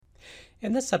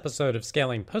In this episode of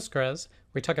Scaling Postgres,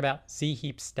 we talk about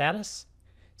Zheap status,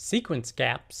 sequence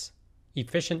gaps,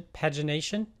 efficient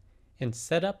pagination, and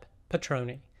setup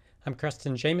Patroni. I'm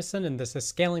Preston Jameson, and this is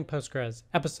Scaling Postgres,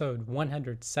 episode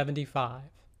 175.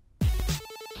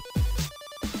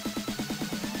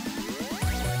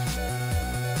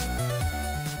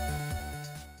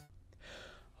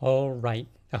 All right,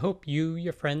 I hope you,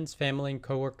 your friends, family, and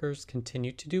coworkers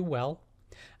continue to do well.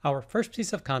 Our first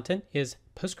piece of content is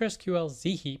PostgreSQL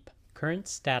Zheap current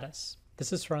status.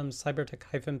 This is from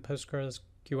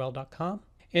cybertech-postgresql.com.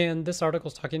 And this article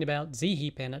is talking about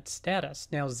Zheap and its status.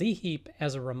 Now, Zheap,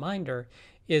 as a reminder,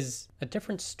 is a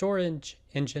different storage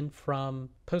engine from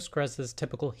Postgres'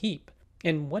 typical heap.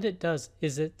 And what it does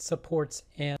is it supports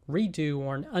a redo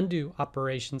or an undo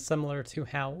operation similar to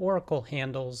how Oracle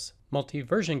handles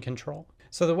multi-version control.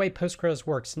 So the way Postgres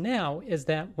works now is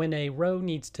that when a row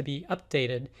needs to be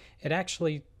updated, it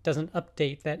actually doesn't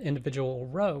update that individual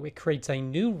row. It creates a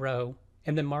new row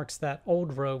and then marks that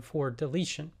old row for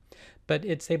deletion. But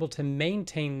it's able to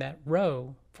maintain that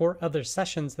row for other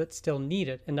sessions that still need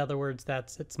it. In other words,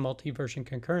 that's its multi-version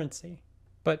concurrency.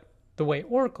 But the way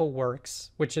Oracle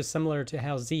works, which is similar to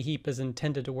how Zheap is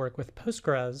intended to work with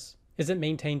Postgres, is it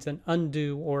maintains an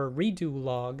undo or redo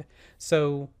log,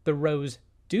 so the rows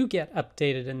do get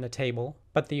updated in the table,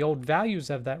 but the old values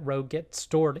of that row get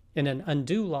stored in an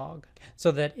undo log, so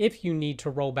that if you need to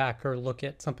roll back or look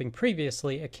at something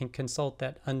previously, it can consult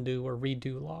that undo or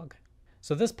redo log.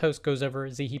 So this post goes over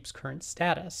Zheap's current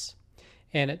status,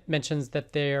 and it mentions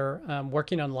that they're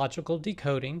working on logical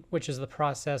decoding, which is the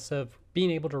process of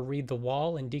being able to read the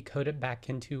wall and decode it back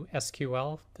into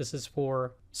SQL. This is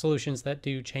for solutions that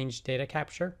do change data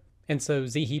capture, and so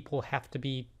Zheap will have to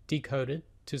be decoded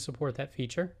to support that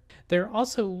feature. There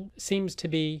also seems to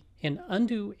be an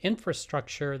undo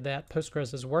infrastructure that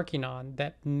Postgres is working on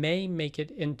that may make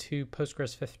it into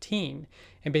Postgres 15.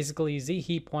 And basically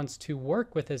Zheap wants to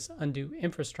work with this undo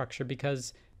infrastructure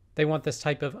because they want this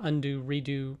type of undo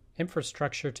redo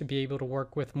infrastructure to be able to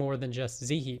work with more than just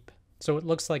Zheap. So it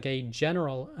looks like a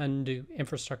general undo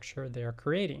infrastructure they're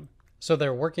creating. So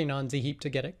they're working on Zheap to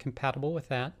get it compatible with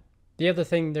that. The other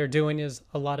thing they're doing is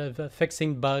a lot of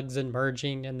fixing bugs and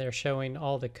merging, and they're showing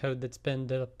all the code that's been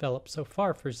developed so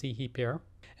far for Zheap here,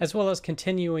 as well as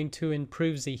continuing to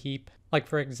improve Zheap. Like,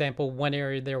 for example, one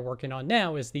area they're working on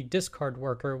now is the discard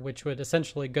worker, which would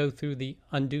essentially go through the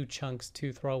undo chunks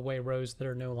to throw away rows that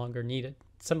are no longer needed,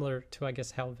 similar to, I guess,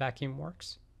 how vacuum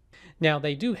works. Now,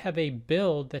 they do have a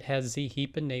build that has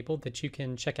Zheap enabled that you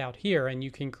can check out here, and you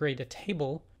can create a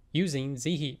table using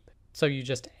Zheap. So you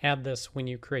just add this when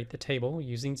you create the table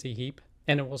using Zheap,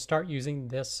 and it will start using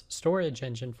this storage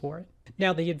engine for it.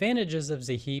 Now, the advantages of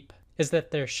Zheap is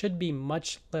that there should be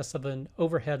much less of an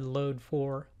overhead load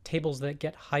for tables that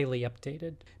get highly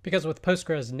updated. Because with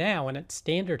Postgres now and its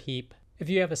standard heap, if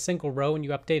you have a single row and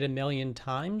you update 1,000,000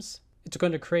 times, it's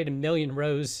going to create 1,000,000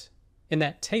 rows in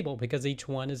that table because each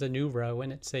one is a new row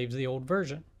and it saves the old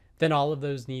version. Then all of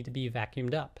those need to be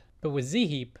vacuumed up. But with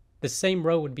Zheap, the same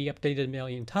row would be updated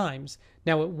 1,000,000 times.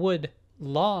 Now it would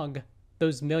log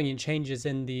those 1,000,000 changes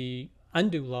in the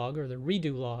undo log or the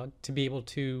redo log to be able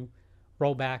to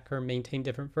roll back or maintain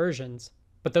different versions,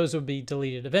 but those would be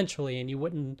deleted eventually and you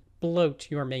wouldn't bloat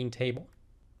your main table.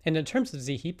 And in terms of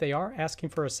Zheap, they are asking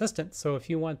for assistance. So if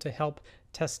you want to help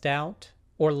test out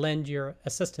or lend your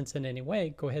assistance in any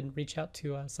way, go ahead and reach out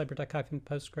to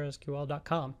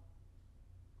cybertech-postgresql.com.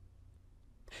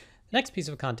 The next piece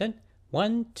of content,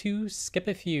 skip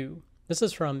a few. This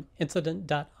is from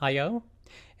incident.io,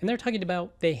 and they're talking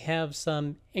about they have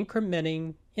some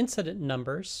incrementing incident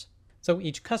numbers. So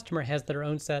each customer has their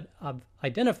own set of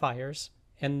identifiers,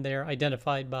 and they're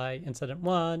identified by incident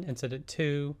 1, incident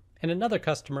 2, and another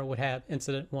customer would have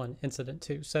incident 1, incident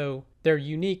 2. So they're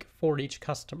unique for each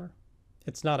customer.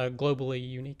 It's not a globally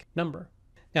unique number.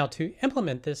 Now, to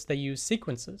implement this, they use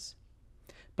sequences.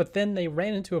 But then they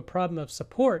ran into a problem of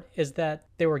support is that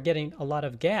they were getting a lot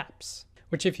of gaps,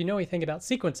 which if you know anything about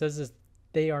sequences is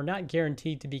they are not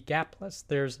guaranteed to be gapless.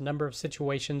 There's a number of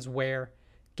situations where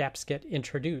gaps get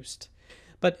introduced.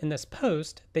 But in this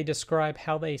post, they describe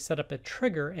how they set up a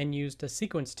trigger and used a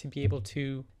sequence to be able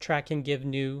to track and give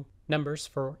new numbers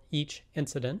for each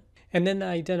incident. And then they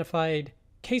identified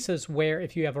cases where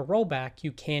if you have a rollback,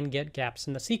 you can get gaps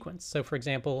in the sequence. So for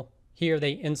example, here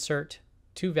they insert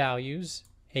two values,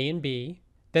 A and B,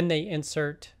 then they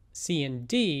insert C and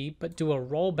D, but do a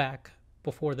rollback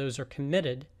before those are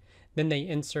committed. Then they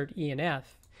insert E and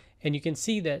F, and you can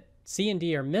see that C and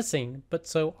D are missing, but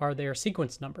so are their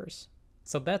sequence numbers.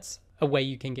 So that's a way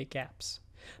you can get gaps.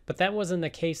 But that wasn't the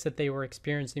case that they were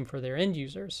experiencing for their end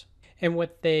users. And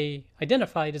what they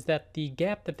identified is that the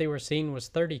gap that they were seeing was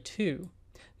 32.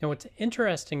 Now, what's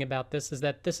interesting about this is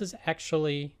that this is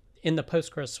actually in the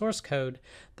Postgres source code,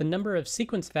 the number of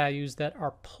sequence values that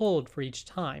are pulled for each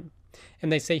time.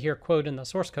 And they say here, quote, in the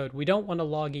source code, we don't want to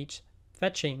log each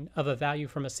fetching of a value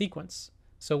from a sequence.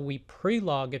 So we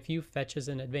pre-log a few fetches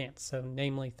in advance, so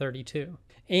namely 32.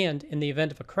 And in the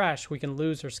event of a crash, we can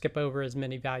lose or skip over as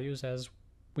many values as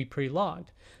we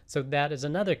pre-logged. So that is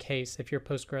another case. If your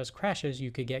Postgres crashes,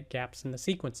 you could get gaps in the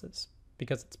sequences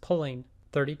because it's pulling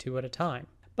 32 at a time.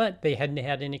 But they hadn't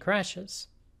had any crashes.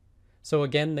 So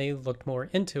again, they looked more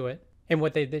into it. And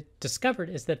what they discovered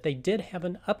is that they did have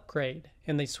an upgrade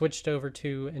and they switched over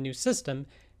to a new system.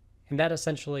 And that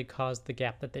essentially caused the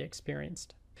gap that they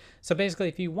experienced. So basically,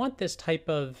 if you want this type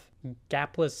of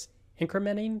gapless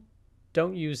incrementing,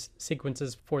 don't use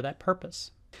sequences for that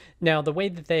purpose. Now, the way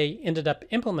that they ended up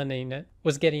implementing it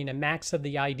was getting a max of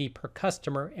the ID per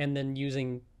customer and then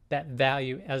using that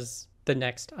value as the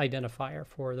next identifier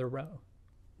for the row.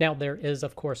 Now, there is,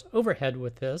 of course, overhead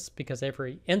with this because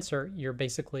every insert, you're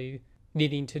basically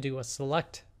needing to do a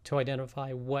select to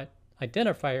identify what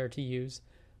identifier to use,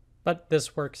 but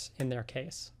this works in their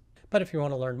case. But if you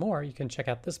want to learn more, you can check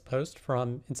out this post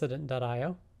from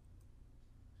incident.io.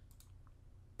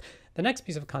 The next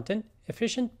piece of content,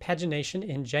 efficient pagination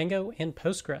in Django and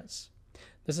Postgres.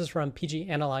 This is from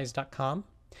pganalyze.com.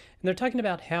 And they're talking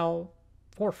about how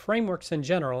for frameworks in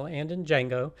general and in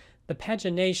Django, the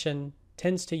pagination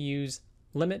tends to use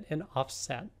limit and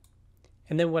offset.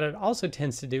 And then what it also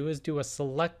tends to do is do a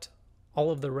select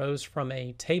all of the rows from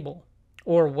a table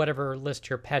or whatever list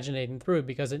you're paginating through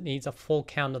because it needs a full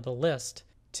count of the list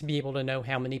to be able to know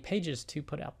how many pages to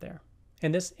put out there.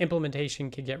 And this implementation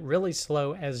can get really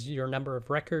slow as your number of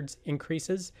records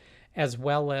increases, as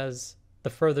well as the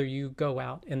further you go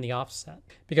out in the offset.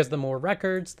 Because the more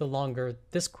records, the longer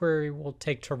this query will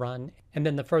take to run. And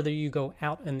then the further you go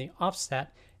out in the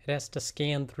offset, it has to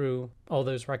scan through all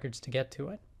those records to get to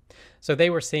it. So they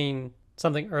were seeing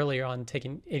something earlier on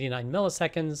taking 89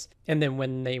 milliseconds. And then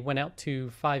when they went out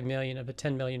to 5 million of a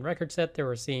 10 million record set, they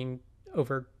were seeing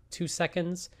over 2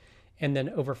 seconds. And then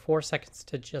over 4 seconds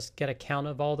to just get a count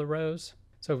of all the rows.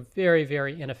 So very,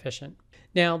 very inefficient.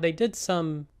 Now, they did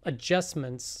some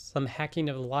adjustments, some hacking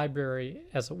of the library,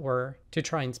 as it were, to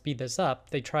try and speed this up.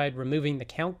 They tried removing the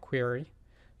count query.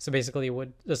 So basically, it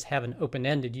would just have an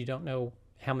open-ended. You don't know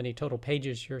how many total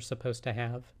pages you're supposed to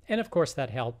have. And of course, that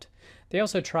helped. They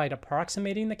also tried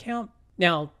approximating the count.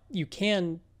 Now, you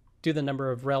can do the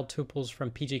number of rel tuples from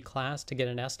PG class to get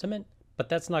an estimate, but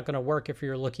that's not going to work if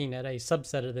you're looking at a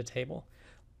subset of the table.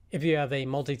 If you have a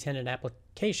multi-tenant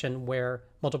application where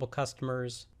multiple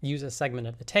customers use a segment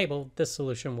of the table, this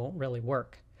solution won't really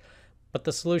work. But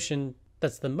the solution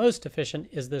that's the most efficient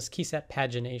is this key set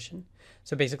pagination.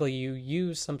 So basically you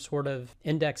use some sort of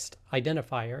indexed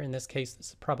identifier. In this case, this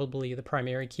is probably the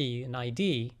primary key, an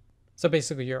ID. So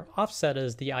basically your offset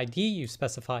is the ID you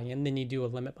specify, and then you do a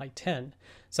limit by 10.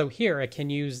 So here I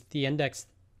can use the index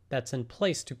that's in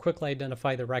place to quickly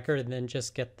identify the record and then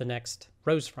just get the next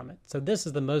rows from it. So this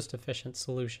is the most efficient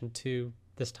solution to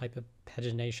this type of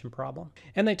pagination problem.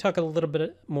 And they talk a little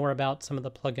bit more about some of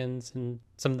the plugins and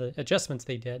some of the adjustments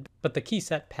they did, but the key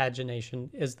set pagination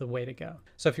is the way to go.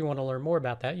 So if you want to learn more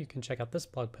about that, you can check out this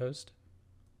blog post.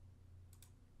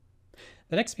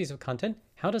 The next piece of content,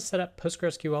 how to set up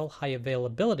PostgreSQL high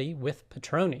availability with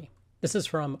Patroni. This is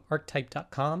from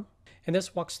archetype.com. And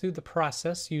this walks through the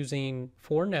process using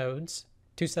 4 nodes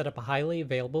to set up a highly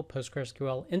available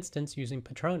PostgreSQL instance using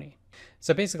Patroni.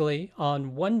 So basically,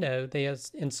 on one node, they have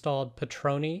installed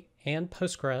Patroni and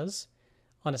Postgres.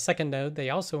 On a second node, they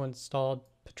also installed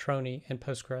Patroni and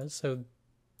Postgres. So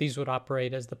these would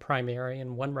operate as the primary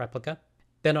and one replica.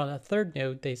 Then on a third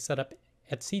node, they set up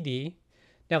etcd.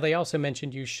 Now, they also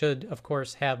mentioned you should, of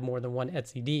course, have more than one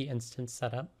etcd instance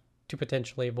set up to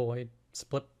potentially avoid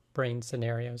split brain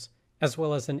scenarios, as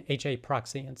well as an HA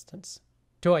proxy instance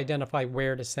to identify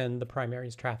where to send the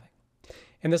primary's traffic.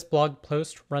 And this blog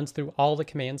post runs through all the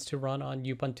commands to run on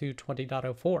Ubuntu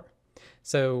 20.04.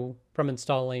 So from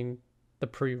installing the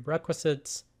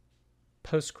prerequisites,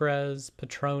 Postgres,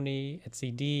 Patroni,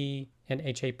 etcd, and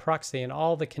HA proxy, and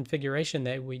all the configuration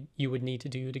that you would need to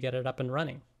do to get it up and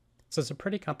running. So it's a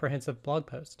pretty comprehensive blog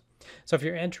post. So if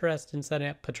you're interested in setting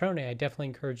up Patroni, I definitely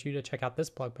encourage you to check out this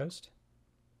blog post.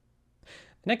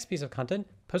 The next piece of content,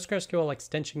 PostgreSQL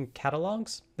extension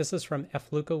catalogs. This is from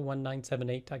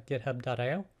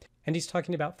fluca1978.github.io. And he's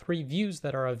talking about 3 views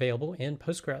that are available in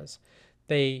Postgres.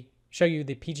 They show you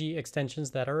the PG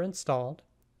extensions that are installed.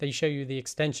 They show you the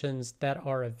extensions that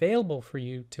are available for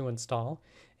you to install.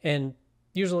 And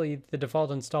Usually the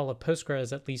default install of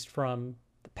Postgres, at least from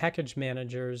the package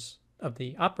managers of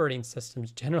the operating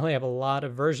systems, generally have a lot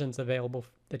of versions available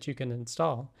that you can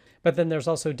install. But then there's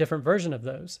also a different version of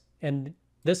those. And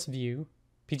this view,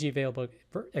 PG available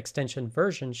extension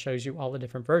version, shows you all the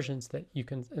different versions that you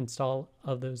can install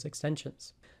of those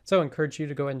extensions. So I encourage you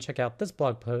to go ahead and check out this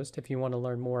blog post if you want to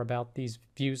learn more about these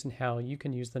views and how you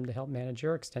can use them to help manage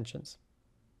your extensions.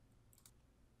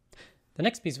 The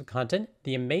next piece of content,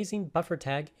 the amazing buffer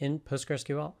tag in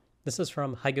PostgreSQL. This is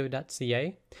from hygo.ca,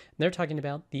 and they're talking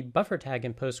about the buffer tag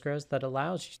in Postgres that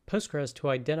allows Postgres to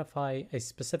identify a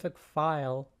specific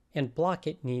file and block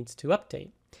it needs to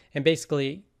update. And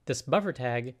basically, this buffer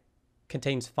tag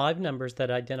contains 5 numbers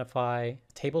that identify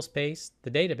table space,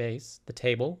 the database, the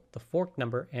table, the fork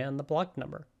number, and the block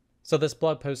number. So this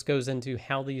blog post goes into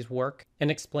how these work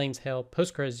and explains how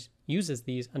Postgres uses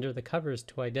these under the covers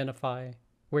to identify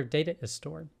where data is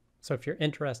stored. So if you're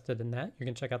interested in that, you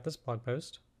can check out this blog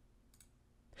post.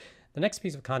 The next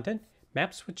piece of content,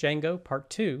 Maps with Django Part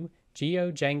 2,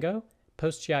 GeoDjango,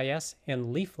 PostGIS,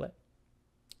 and Leaflet.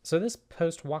 So this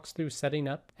post walks through setting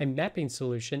up a mapping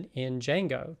solution in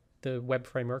Django, the web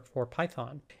framework for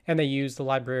Python. And they use the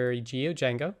library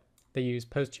GeoDjango. They use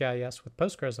PostGIS with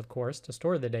Postgres, of course, to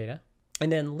store the data.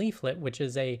 And then Leaflet, which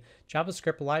is a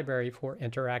JavaScript library for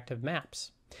interactive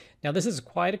maps. Now, this is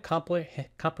quite a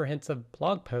comprehensive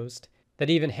blog post that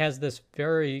even has this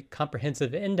very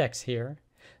comprehensive index here.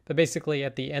 But basically,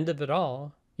 at the end of it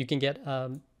all, you can get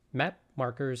map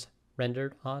markers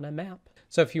rendered on a map.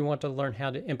 So if you want to learn how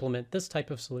to implement this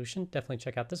type of solution, definitely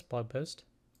check out this blog post.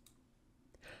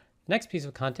 Next piece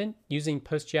of content, using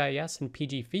PostGIS and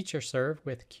PG FeatureServe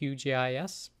with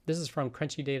QGIS. This is from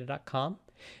crunchydata.com.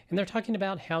 And they're talking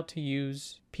about how to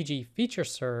use PG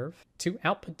FeatureServe to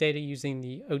output data using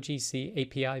the OGC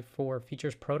API for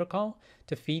Features Protocol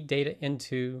to feed data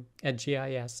into a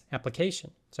GIS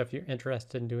application. So if you're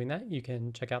interested in doing that, you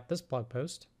can check out this blog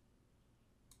post.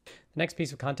 The next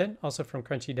piece of content, also from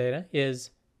Crunchy Data,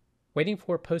 is waiting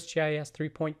for PostGIS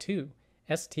 3.2,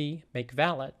 ST make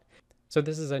valid. So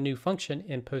this is a new function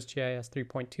in PostGIS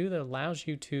 3.2 that allows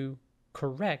you to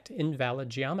correct invalid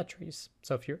geometries.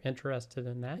 So if you're interested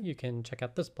in that, you can check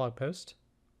out this blog post.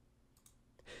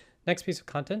 Next piece of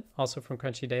content, also from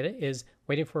Crunchy Data, is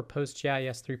waiting for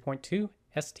PostGIS 3.2,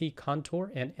 ST contour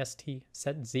and ST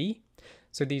set Z.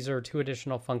 So these are 2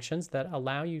 additional functions that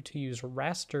allow you to use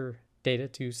raster data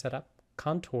to set up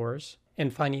contours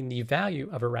and finding the value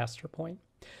of a raster point.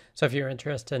 So if you're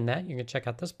interested in that, you can check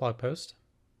out this blog post.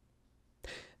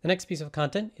 The next piece of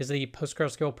content is the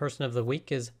PostgreSQL Person of the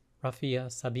Week is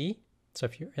Rafia Sabi. So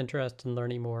if you're interested in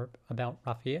learning more about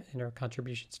Rafia and her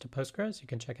contributions to Postgres, you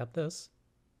can check out this.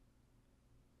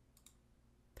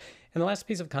 And the last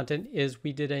piece of content is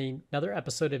we did another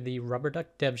episode of the Rubber Duck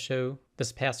Dev Show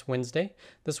this past Wednesday.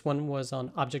 This one was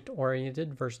on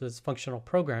object-oriented versus functional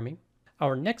programming.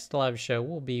 Our next live show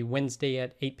will be Wednesday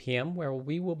at 8 p.m. where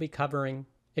we will be covering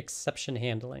exception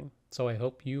handling. So I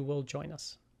hope you will join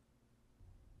us.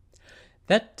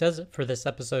 That does it for this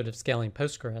episode of Scaling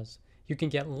Postgres. You can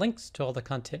get links to all the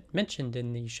content mentioned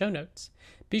in the show notes.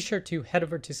 Be sure to head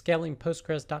over to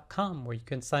scalingpostgres.com where you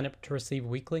can sign up to receive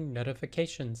weekly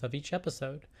notifications of each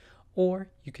episode, or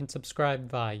you can subscribe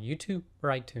via YouTube or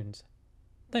iTunes.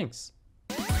 Thanks.